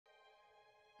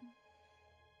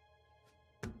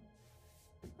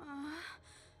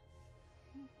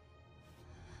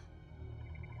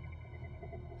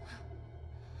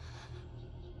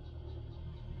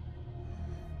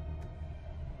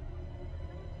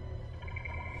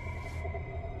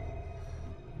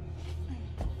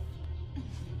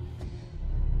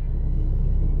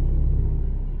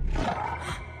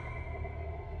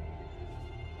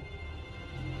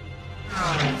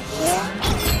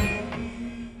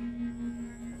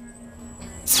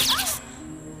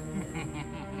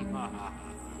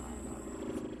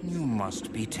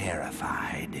must be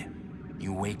terrified.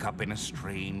 You wake up in a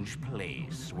strange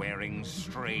place, wearing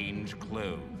strange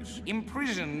clothes,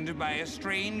 imprisoned by a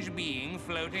strange being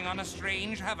floating on a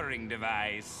strange hovering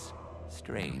device.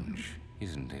 Strange,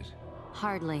 isn't it?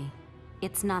 Hardly.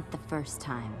 It's not the first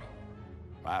time.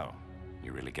 Wow,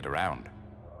 you really get around.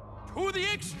 To the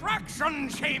extraction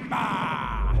chamber!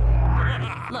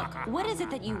 Look, what is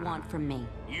it that you want from me?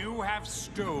 You have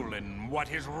stolen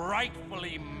what is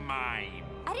rightfully mine.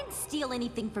 I didn't steal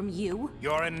anything from you.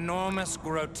 Your enormous,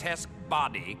 grotesque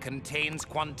body contains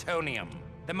quantonium,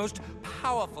 the most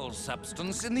powerful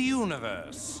substance in the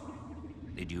universe.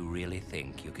 Did you really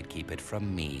think you could keep it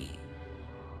from me?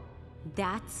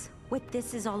 That's what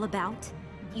this is all about?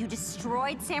 You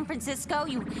destroyed San Francisco?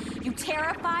 You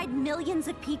terrified millions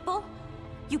of people?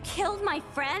 You killed my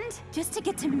friend just to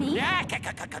get to me?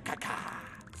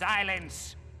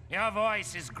 Silence! Your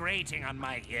voice is grating on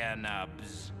my ear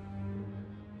nubs.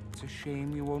 It's a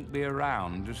shame you won't be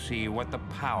around to see what the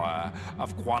power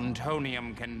of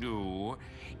quantonium can do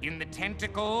in the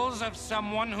tentacles of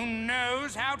someone who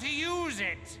knows how to use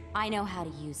it. I know how to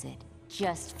use it.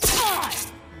 Just...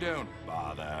 Don't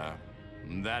bother.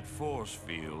 That force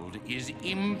field is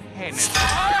impenetrable.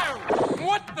 Oh!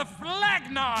 What the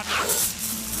flagnon?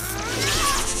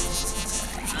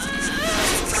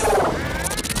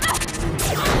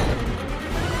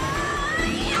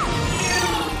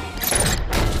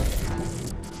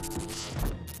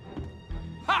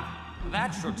 Ha!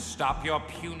 That should stop your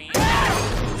puny...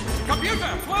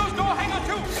 Computer, close door hanger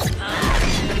 2!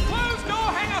 Close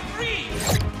door hanger 3!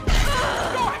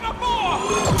 Door hanger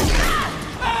 4!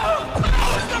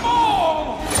 Close them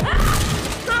all!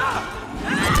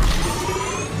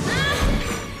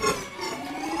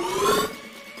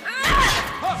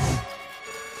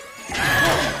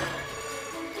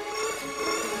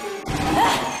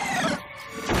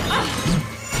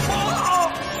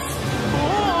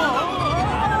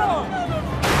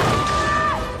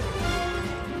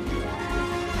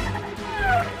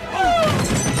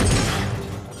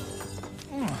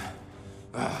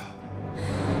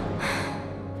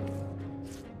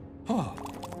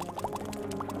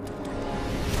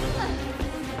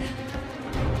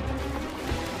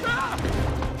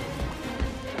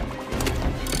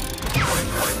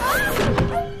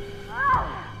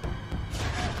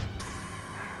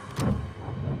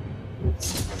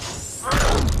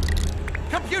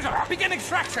 Computer, begin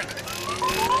extraction!